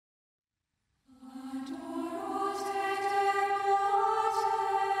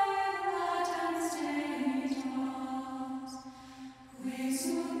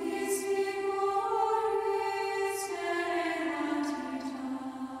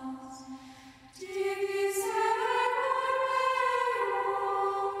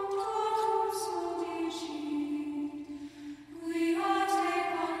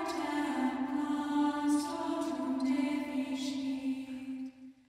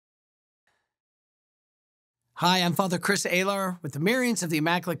Hi, I'm Father Chris Alar with the Marians of the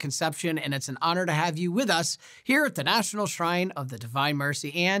Immaculate Conception, and it's an honor to have you with us here at the National Shrine of the Divine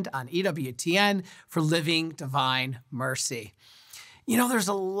Mercy and on EWTN for Living Divine Mercy. You know, there's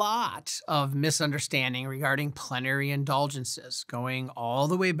a lot of misunderstanding regarding plenary indulgences going all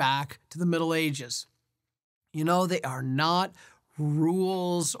the way back to the Middle Ages. You know, they are not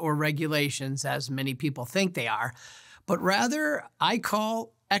rules or regulations as many people think they are, but rather I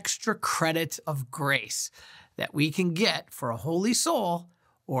call extra credit of grace that we can get for a holy soul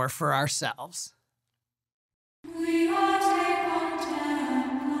or for ourselves.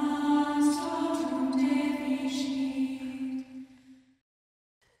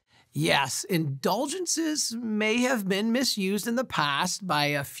 Yes, indulgences may have been misused in the past by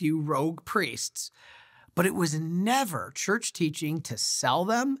a few rogue priests, but it was never church teaching to sell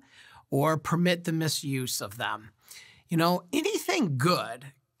them or permit the misuse of them. You know, anything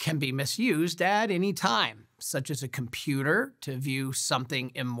good can be misused at any time, such as a computer to view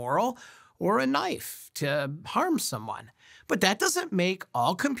something immoral or a knife to harm someone. But that doesn't make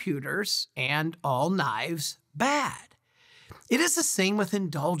all computers and all knives bad. It is the same with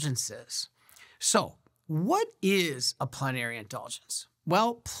indulgences. So, what is a plenary indulgence?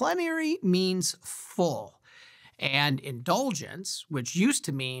 Well, plenary means full, and indulgence, which used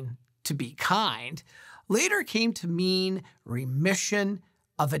to mean to be kind, later came to mean remission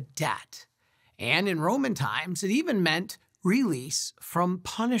of a debt. And in Roman times, it even meant release from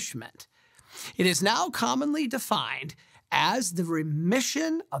punishment. It is now commonly defined as the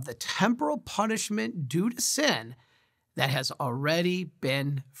remission of the temporal punishment due to sin that has already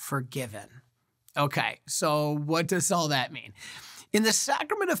been forgiven. Okay, so what does all that mean? In the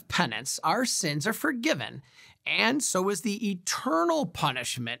sacrament of penance, our sins are forgiven, and so is the eternal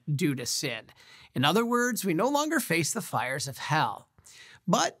punishment due to sin. In other words, we no longer face the fires of hell.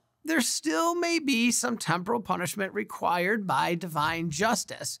 But there still may be some temporal punishment required by divine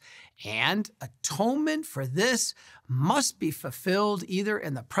justice, and atonement for this must be fulfilled either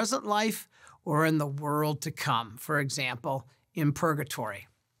in the present life or in the world to come, for example, in purgatory.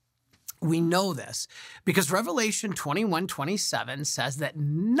 We know this because Revelation 21:27 says that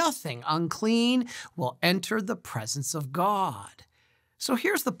nothing unclean will enter the presence of God. So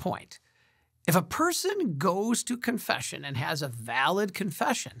here's the point. If a person goes to confession and has a valid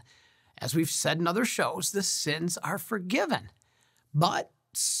confession, as we've said in other shows, the sins are forgiven. But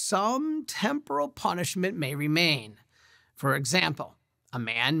some temporal punishment may remain. For example, a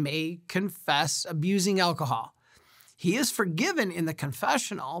man may confess abusing alcohol. He is forgiven in the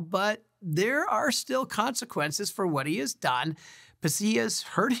confessional, but there are still consequences for what he has done because he has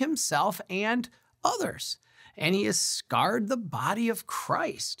hurt himself and others, and he has scarred the body of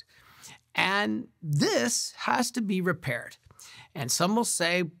Christ. And this has to be repaired. And some will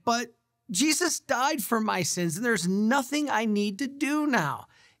say, but Jesus died for my sins, and there's nothing I need to do now.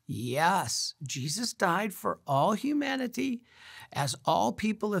 Yes, Jesus died for all humanity, as all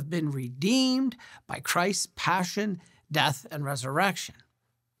people have been redeemed by Christ's passion, death, and resurrection.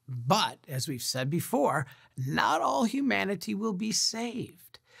 But, as we've said before, not all humanity will be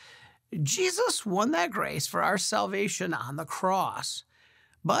saved. Jesus won that grace for our salvation on the cross,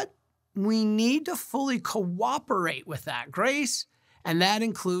 but we need to fully cooperate with that grace, and that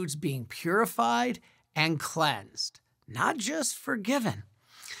includes being purified and cleansed, not just forgiven.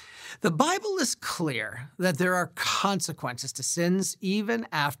 The Bible is clear that there are consequences to sins even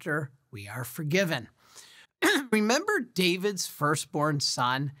after we are forgiven. Remember, David's firstborn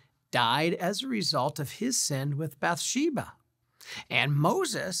son died as a result of his sin with Bathsheba, and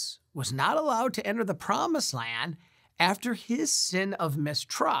Moses was not allowed to enter the promised land after his sin of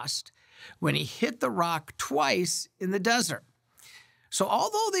mistrust when he hit the rock twice in the desert. So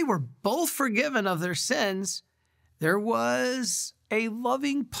although they were both forgiven of their sins, there was a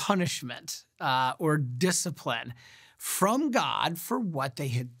loving punishment or discipline from God for what they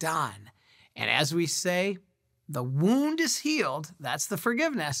had done. And as we say, the wound is healed, that's the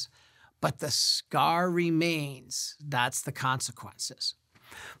forgiveness, but the scar remains, that's the consequences.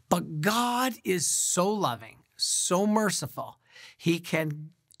 But God is so loving, so merciful, he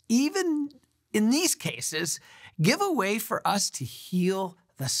can, even in these cases, give a way for us to heal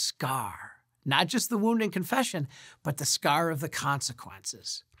the scar. Not just the wound in confession, but the scar of the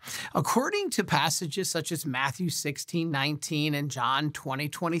consequences. According to passages such as Matthew 16:19 and John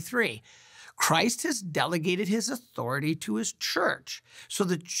 20:23, Christ has delegated his authority to his church. So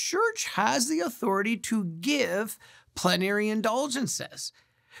the church has the authority to give plenary indulgences.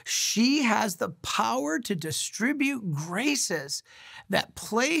 She has the power to distribute graces that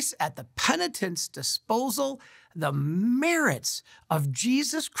place at the penitent's disposal the merits of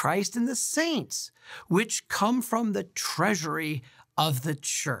Jesus Christ and the saints, which come from the treasury of the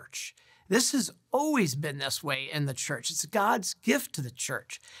church. This has always been this way in the church. It's God's gift to the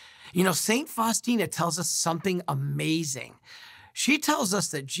church. You know, St. Faustina tells us something amazing. She tells us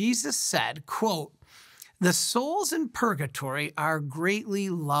that Jesus said, quote, "The souls in purgatory are greatly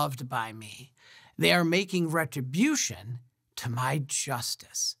loved by me. They are making retribution to my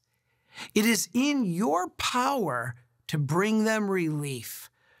justice. It is in your power to bring them relief.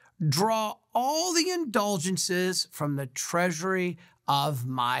 Draw all the indulgences from the treasury of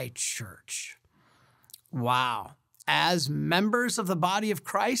my church." Wow. As members of the body of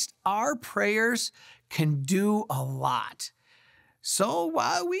Christ, our prayers can do a lot. So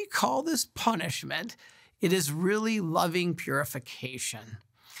while we call this punishment, it is really loving purification.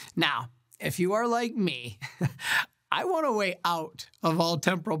 Now, if you are like me, I want a way out of all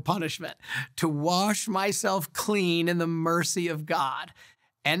temporal punishment, to wash myself clean in the mercy of God.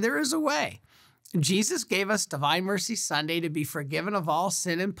 And there is a way. Jesus gave us Divine Mercy Sunday to be forgiven of all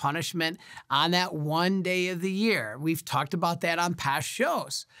sin and punishment on that one day of the year. We've talked about that on past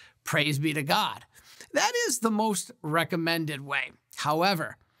shows. Praise be to God. That is the most recommended way.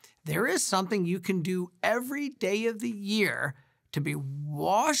 However, there is something you can do every day of the year to be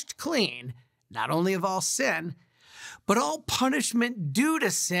washed clean, not only of all sin, but all punishment due to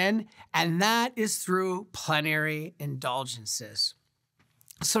sin, and that is through plenary indulgences.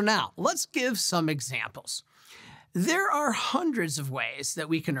 So now, let's give some examples. There are hundreds of ways that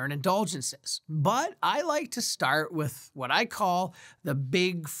we can earn indulgences, but I like to start with what I call the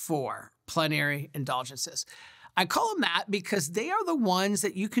big four plenary indulgences. I call them that because they are the ones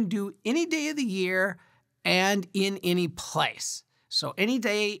that you can do any day of the year and in any place. So any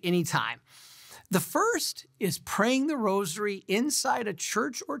day, anytime. The first is praying the rosary inside a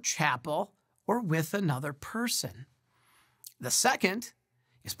church or chapel or with another person. The second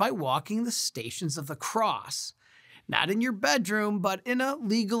is by walking the Stations of the Cross, not in your bedroom, but in a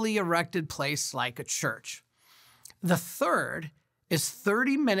legally erected place like a church. The third is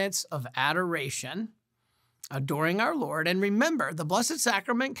 30 minutes of adoration, adoring our Lord. And remember, the Blessed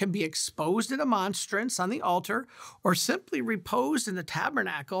Sacrament can be exposed in a monstrance on the altar or simply reposed in the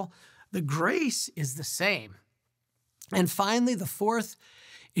tabernacle. The grace is the same. And finally, the fourth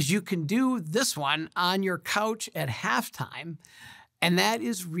is you can do this one on your couch at halftime, and that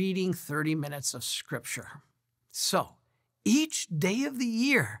is reading 30 minutes of Scripture. So each day of the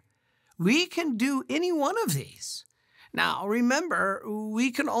year, we can do any one of these. Now, remember,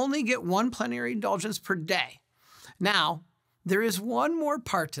 we can only get one plenary indulgence per day. Now, there is one more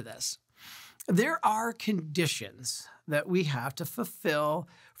part to this. There are conditions that we have to fulfill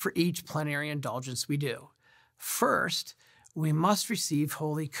for each plenary indulgence we do. First, we must receive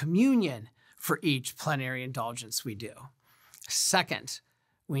Holy Communion for each plenary indulgence we do. Second,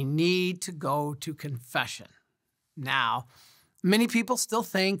 we need to go to confession. Now, many people still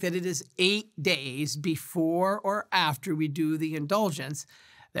think that it is 8 days before or after we do the indulgence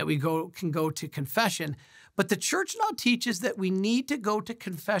that we can go to confession, but the Church now teaches that we need to go to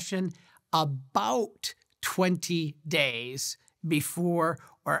confession about 20 days before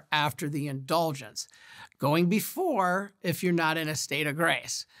or after the indulgence. Going before if you're not in a state of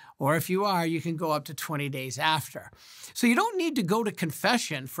grace, or if you are, you can go up to 20 days after. So you don't need to go to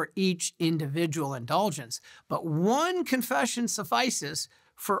confession for each individual indulgence, but one confession suffices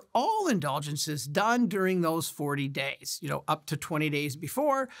for all indulgences done during those 40 days, up to 20 days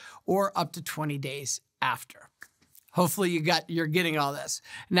before or up to 20 days after. Hopefully you're getting all this.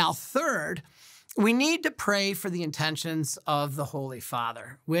 Now, third, we need to pray for the intentions of the Holy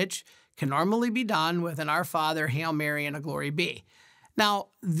Father, which can normally be done with an Our Father, Hail Mary, and a Glory Be. Now,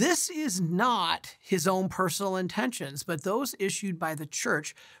 this is not his own personal intentions, but those issued by the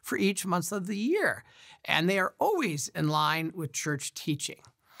Church for each month of the year, and they are always in line with Church teaching.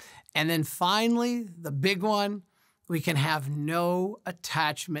 And then finally, the big one, we can have no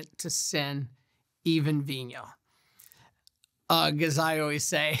attachment to sin, even venial. As I always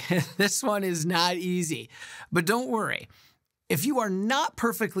say, this one is not easy, but don't worry. If you are not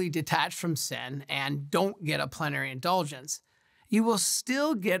perfectly detached from sin and don't get a plenary indulgence, you will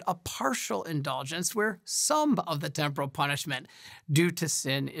still get a partial indulgence where some of the temporal punishment due to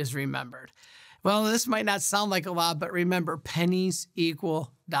sin is remembered. Well, this might not sound like a lot, but remember, pennies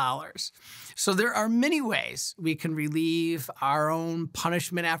equal dollars. So there are many ways we can relieve our own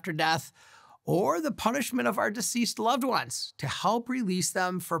punishment after death or the punishment of our deceased loved ones to help release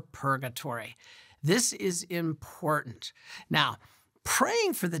them for purgatory. This is important. Now,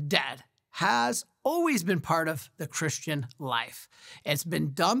 praying for the dead has always been part of the Christian life. It's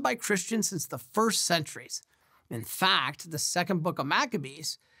been done by Christians since the first centuries. In fact, the second book of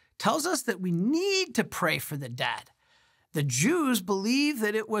Maccabees tells us that we need to pray for the dead. The Jews believed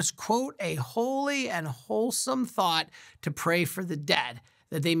that it was, quote, a holy and wholesome thought to pray for the dead,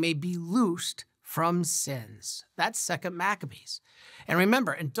 that they may be loosed from sins. That's second Maccabees. And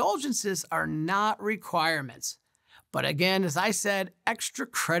remember, indulgences are not requirements. But again, as I said, extra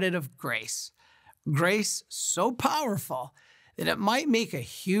credit of grace. Grace so powerful that it might make a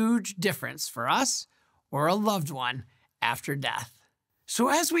huge difference for us or a loved one after death. So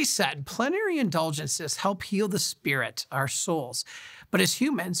as we said, plenary indulgences help heal the spirit, our souls. But as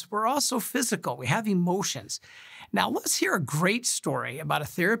humans, we're also physical. We have emotions. Now let's hear a great story about a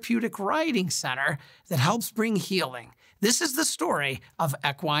therapeutic writing center that helps bring healing. This is the story of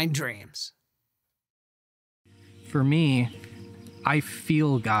Equine Dreams. For me, I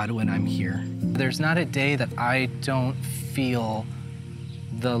feel God when I'm here. There's not a day that I don't feel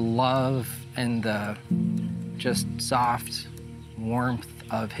the love and the just soft warmth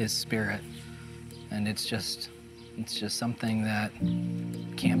of His Spirit. And it's just something that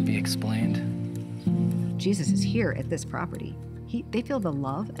can't be explained. Jesus is here at this property. They feel the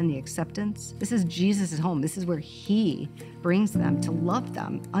love and the acceptance. This is Jesus' home. This is where He brings them to love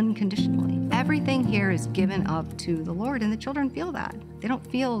them unconditionally. Everything here is given up to the Lord, and the children feel that. They don't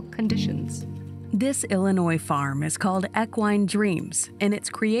feel conditions. This Illinois farm is called Equine Dreams, and its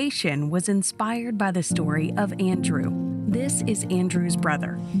creation was inspired by the story of Andrew. This is Andrew's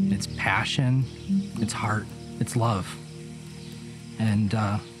brother. It's passion, it's heart, it's love, and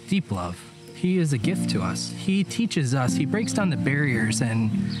deep love. He is a gift to us. He teaches us, He breaks down the barriers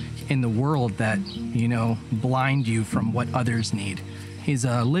in the world that, blind you from what others need. He's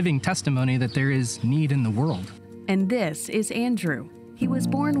a living testimony that there is need in the world. And this is Andrew. He was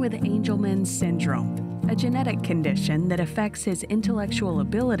born with Angelman syndrome, a genetic condition that affects his intellectual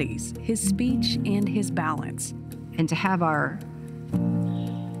abilities, his speech, and his balance. And to have our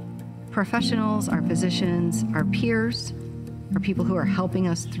professionals, our physicians, our peers, our people who are helping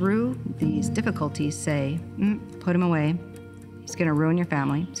us through these difficulties say, put him away. He's going to ruin your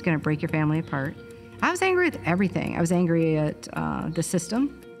family. He's going to break your family apart. I was angry with everything. I was angry at the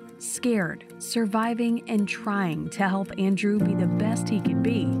system. Scared, surviving, and trying to help Andrew be the best he could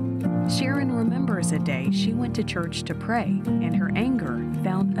be. Sharon remembers a day she went to church to pray, and her anger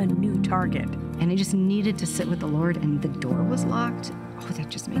found a new target. And I just needed to sit with the Lord, and the door was locked. Oh, that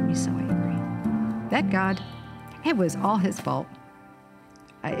just made me so angry. That God, it was all His fault.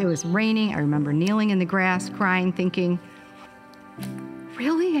 It was raining. I remember kneeling in the grass, crying, thinking,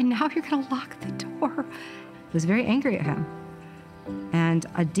 really? And now you're going to lock the door? I was very angry at Him. And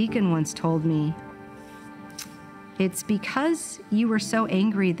a deacon once told me, it's because you were so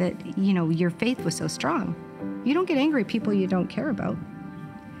angry that, your faith was so strong. You don't get angry at people you don't care about.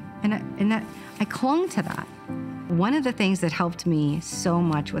 And I clung to that. One of the things that helped me so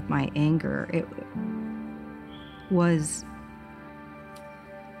much with my anger, it was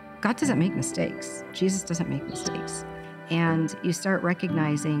God doesn't make mistakes. Jesus doesn't make mistakes. And you start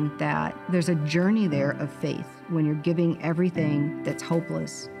recognizing that there's a journey there of faith when you're giving everything that's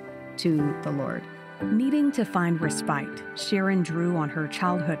hopeless to the Lord. Needing to find respite, Sharon drew on her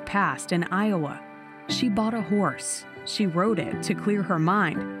childhood past in Iowa. She bought a horse. She rode it to clear her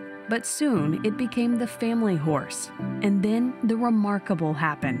mind. But soon it became the family horse. And then the remarkable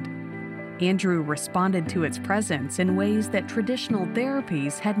happened. Andrew responded to its presence in ways that traditional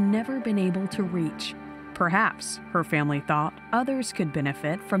therapies had never been able to reach. Perhaps, her family thought, others could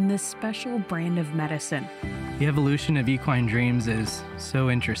benefit from this special brand of medicine. The evolution of Equine Dreams is so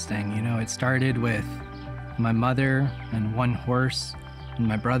interesting. It started with my mother and one horse and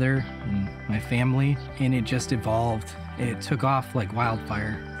my brother and my family, and it just evolved. It took off like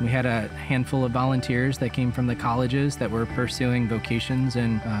wildfire. We had a handful of volunteers that came from the colleges that were pursuing vocations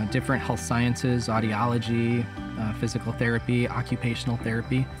in different health sciences, audiology, physical therapy, occupational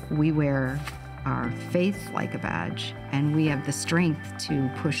therapy. We wear our faith like a badge, and we have the strength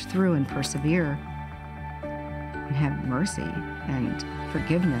to push through and persevere and have mercy and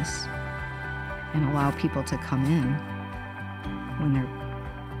forgiveness and allow people to come in when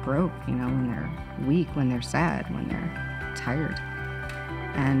they're broke, when they're weak, when they're sad, when they're tired.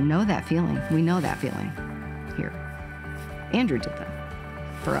 And know that feeling. We know that feeling here. Andrew did that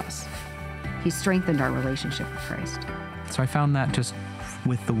for us. He strengthened our relationship with Christ. So I found that just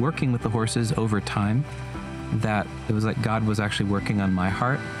with the working with the horses over time, that it was like God was actually working on my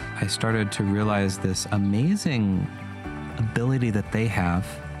heart. I started to realize this amazing ability that they have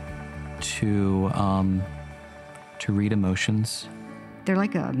to read emotions. They're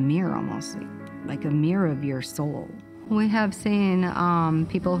like a mirror almost, like a mirror of your soul. We have seen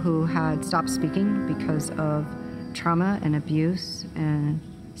people who had stopped speaking because of trauma and abuse and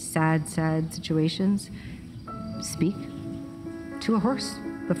sad situations, speak to a horse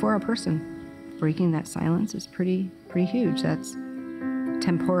before a person. Breaking that silence is pretty huge. That's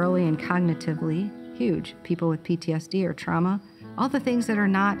temporally and cognitively huge. People with PTSD or trauma, all the things that are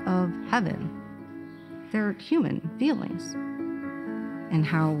not of heaven, they're human feelings. And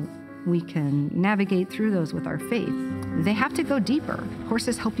how we can navigate through those with our faith. They have to go deeper.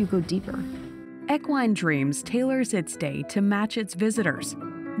 Horses help you go deeper. Equine Dreams tailors its day to match its visitors.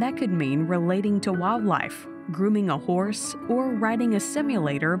 That could mean relating to wildlife, grooming a horse, or riding a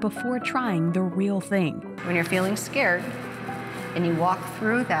simulator before trying the real thing. When you're feeling scared and you walk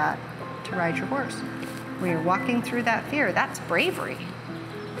through that to ride your horse, when you're walking through that fear, that's bravery.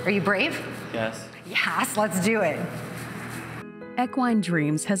 Are you brave? Yes. Yes, let's do it. Equine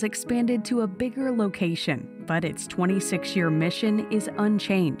Dreams has expanded to a bigger location, but its 26-year mission is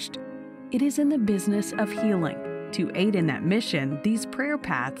unchanged. It is in the business of healing. To aid in that mission, these prayer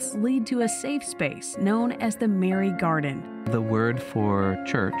paths lead to a safe space known as the Mary Garden. The word for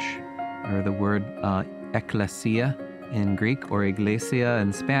church, or the word ecclesia in Greek or iglesia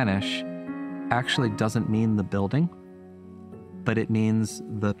in Spanish, actually doesn't mean the building, but it means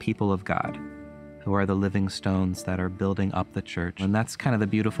the people of God, who are the living stones that are building up the church. And that's kind of the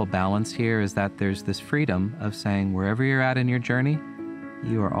beautiful balance here, is that there's this freedom of saying wherever you're at in your journey,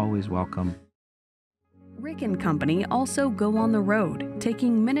 you are always welcome. Rick and company also go on the road,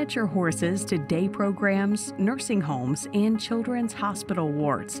 taking miniature horses to day programs, nursing homes, and children's hospital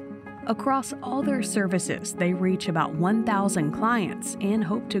wards. Across all their services, they reach about 1,000 clients and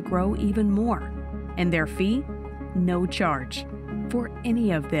hope to grow even more. And their fee? No charge for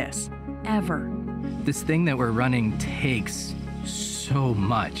any of this, ever. This thing that we're running takes so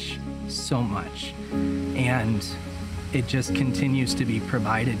much, and it just continues to be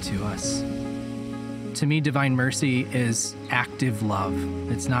provided to us. To me, divine mercy is active love.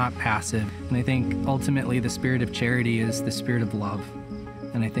 It's not passive. And I think ultimately the spirit of charity is the spirit of love.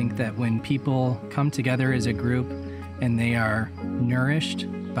 And I think that when people come together as a group and they are nourished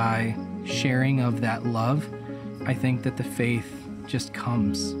by sharing of that love, I think that the faith just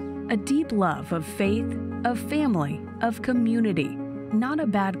comes. A deep love of faith, of family, of community. Not a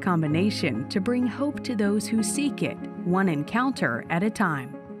bad combination to bring hope to those who seek it, one encounter at a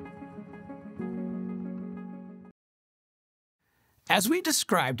time. As we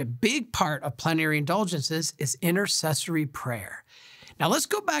described, a big part of Plenary Indulgences is intercessory prayer. Now let's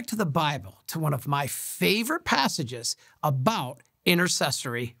go back to the Bible, to one of my favorite passages about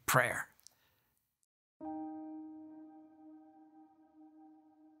intercessory prayer.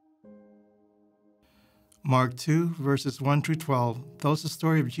 Mark 2, verses 1 through 12 tells the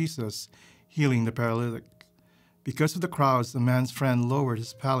story of Jesus healing the paralytic. Because of the crowds, the man's friend lowered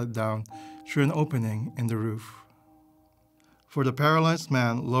his pallet down through an opening in the roof. For the paralyzed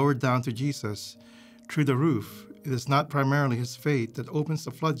man lowered down to Jesus through the roof, it is not primarily his faith that opens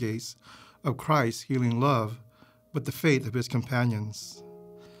the floodgates of Christ's healing love, but the faith of his companions.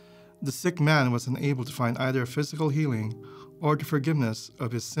 The sick man was unable to find either physical healing or the forgiveness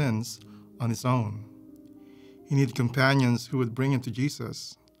of his sins on his own. He needed companions who would bring him to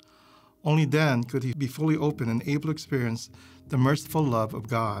Jesus. Only then could he be fully open and able to experience the merciful love of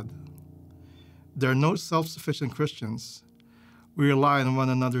God. There are no self-sufficient Christians. We rely on one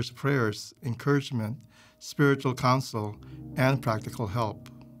another's prayers, encouragement, spiritual counsel, and practical help.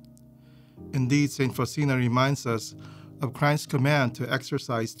 Indeed, St. Faustina reminds us of Christ's command to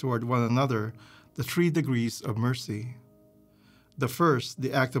exercise toward one another the 3 degrees of mercy. The first,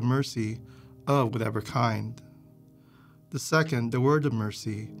 the act of mercy of whatever kind. The second, the word of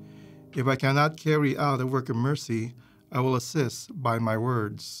mercy. If I cannot carry out a work of mercy, I will assist by my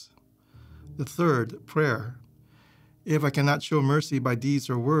words. The third, prayer. If I cannot show mercy by deeds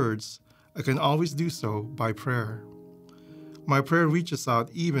or words, I can always do so by prayer. My prayer reaches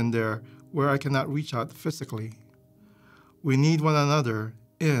out even there where I cannot reach out physically. We need one another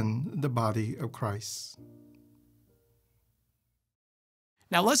in the body of Christ.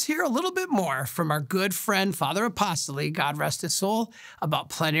 Now let's hear a little bit more from our good friend, Father Apostoli, God rest his soul, about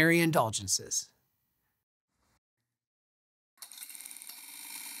Plenary Indulgences.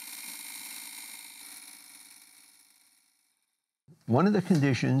 One of the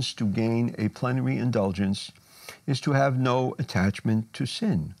conditions to gain a plenary indulgence is to have no attachment to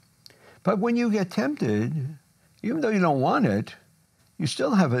sin. But when you get tempted, even though you don't want it, you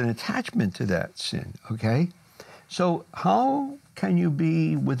still have an attachment to that sin, okay? So how can you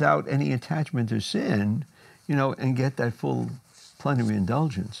be without any attachment to sin, and get that full plenary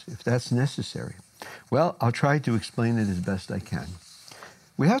indulgence if that's necessary? Well, I'll try to explain it as best I can.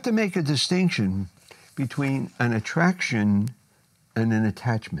 We have to make a distinction between an attraction and an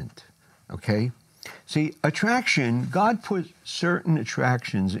attachment, okay? See, attraction, God put certain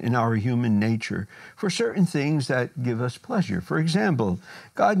attractions in our human nature for certain things that give us pleasure. For example,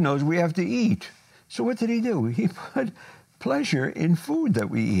 God knows we have to eat. So what did he do? He put pleasure in food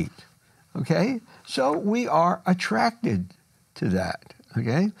that we eat, okay? So we are attracted to that,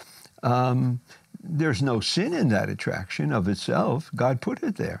 okay? There's no sin in that attraction of itself. God put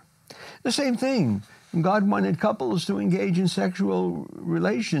it there. The same thing, God wanted couples to engage in sexual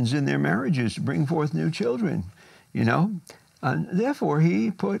relations in their marriages to bring forth new children, you know? And therefore,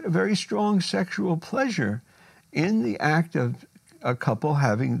 he put a very strong sexual pleasure in the act of a couple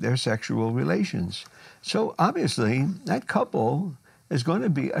having their sexual relations. So obviously, that couple is going to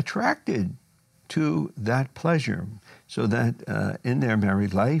be attracted to that pleasure, so that in their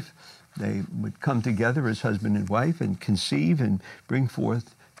married life, they would come together as husband and wife and conceive and bring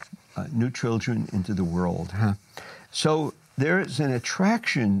forth new children into the world. So there is an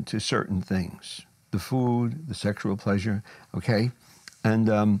attraction to certain things, the food, the sexual pleasure, okay?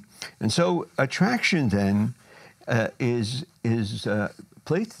 And so attraction then is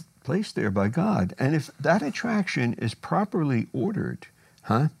placed there by God. And if that attraction is properly ordered,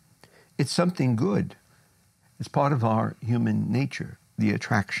 it's something good. It's part of our human nature, the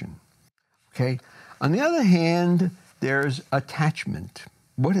attraction, okay? On the other hand, there's attachment.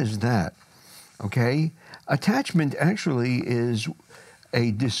 What is that? Okay? Attachment actually is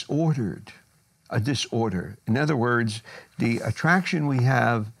a disorder. In other words, the attraction we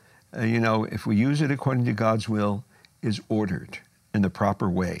have, if we use it according to God's will, is ordered in the proper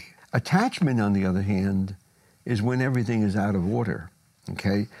way. Attachment, on the other hand, is when everything is out of order.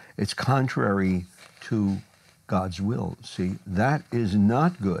 Okay? It's contrary to God's will. See, that is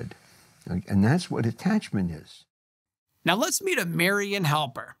not good. And that's what attachment is. Now let's meet a Marian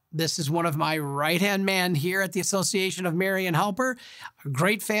helper. This is one of my right-hand men here at the Association of Marian Helper, a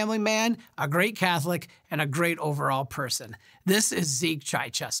great family man, a great Catholic, and a great overall person. This is Zeke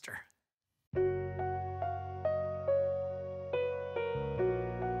Chichester.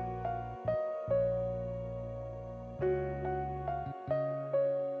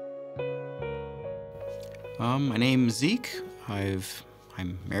 My name's Zeke.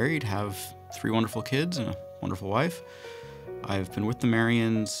 I'm married, have 3 wonderful kids and a wonderful wife. I've been with the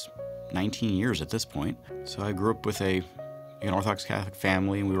Marians 19 years at this point. So I grew up with an Orthodox Catholic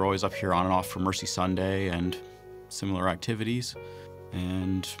family, and we were always up here on and off for Mercy Sunday and similar activities.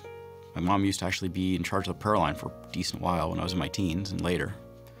 And my mom used to actually be in charge of the prayer line for a decent while when I was in my teens and later.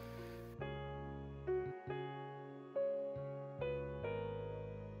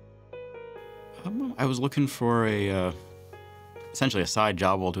 I was looking for essentially a side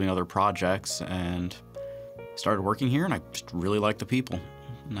job while doing other projects, and started working here, and I just really liked the people,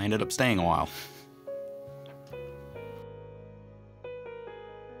 and I ended up staying a while.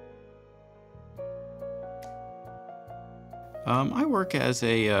 I work as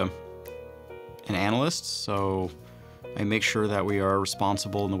an analyst, so I make sure that we are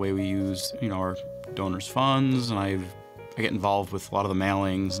responsible in the way we use, our donors' funds, and I get involved with a lot of the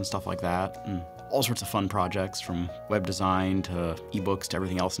mailings and stuff like that, and all sorts of fun projects, from web design to ebooks to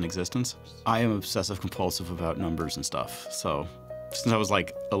everything else in existence. I am obsessive compulsive about numbers and stuff, so since I was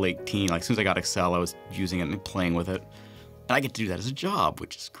like a late teen, as soon as I got Excel, I was using it and playing with it. And I get to do that as a job,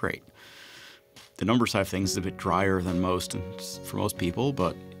 which is great. The number side of things is a bit drier than most, and for most people,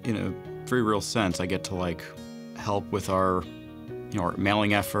 but in a very real sense, I get to help with our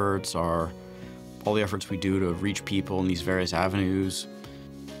mailing efforts, all the efforts we do to reach people in these various avenues.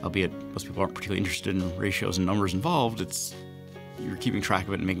 Albeit most people aren't particularly interested in ratios and numbers involved, you're keeping track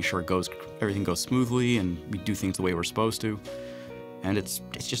of it and making sure everything goes smoothly and we do things the way we're supposed to. And it's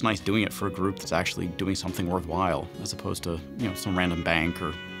just nice doing it for a group that's actually doing something worthwhile, as opposed to some random bank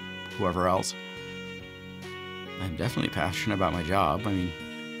or whoever else. I'm definitely passionate about my job.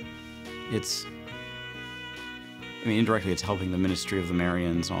 Indirectly it's helping the ministry of the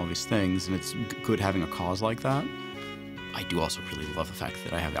Marians and all these things, and it's good having a cause like that. I do also really love the fact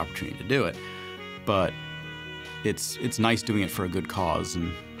that I have the opportunity to do it, but it's nice doing it for a good cause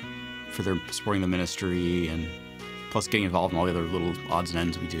and for their supporting the ministry, and plus getting involved in all the other little odds and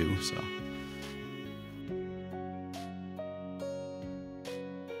ends we do. So.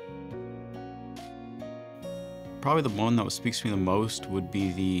 Probably the one that speaks to me the most would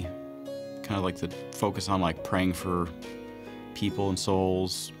be the the focus on praying for people and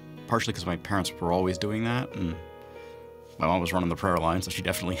souls, partially because my parents were always doing that, and my mom was running the prayer line, so she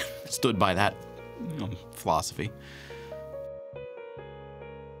definitely stood by that philosophy.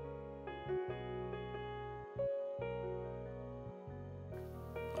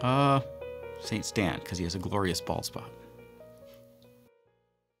 St. Stan, because he has a glorious bald spot.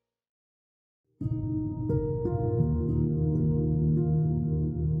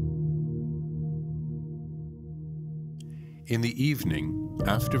 In the evening,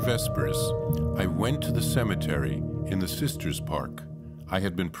 after Vespers, I went to the cemetery in the Sisters' Park. I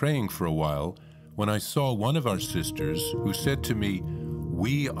had been praying for a while when I saw one of our sisters who said to me,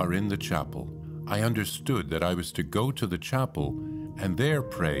 "We are in the chapel." I understood that I was to go to the chapel and there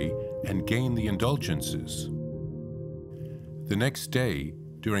pray and gain the indulgences. The next day,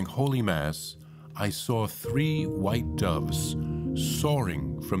 during Holy Mass, I saw 3 white doves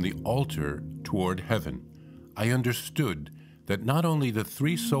soaring from the altar toward heaven. I understood that not only the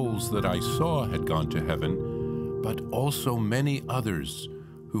 3 souls that I saw had gone to heaven, but also many others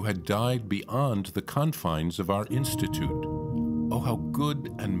who had died beyond the confines of our institute. Oh, how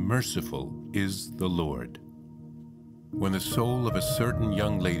good and merciful is the Lord. When the soul of a certain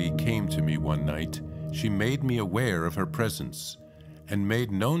young lady came to me one night, she made me aware of her presence and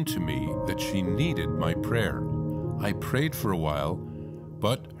made known to me that she needed my prayer. I prayed for a while,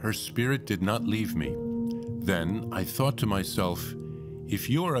 but her spirit did not leave me. Then I thought to myself, if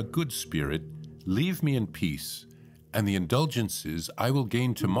you are a good spirit, leave me in peace, and the indulgences I will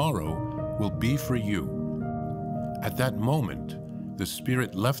gain tomorrow will be for you. At that moment, the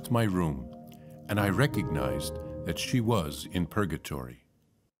spirit left my room, and I recognized that she was in purgatory.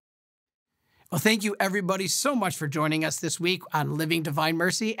 Well, thank you everybody so much for joining us this week on Living Divine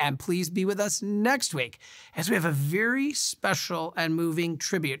Mercy, and please be with us next week as we have a very special and moving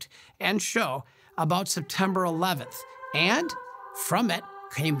tribute and show about September 11th, and from it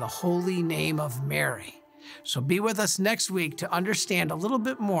came the holy name of Mary. So be with us next week to understand a little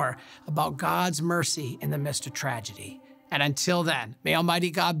bit more about God's mercy in the midst of tragedy. And until then, may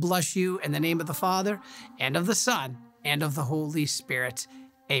Almighty God bless you in the name of the Father, and of the Son, and of the Holy Spirit.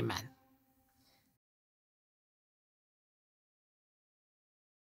 Amen.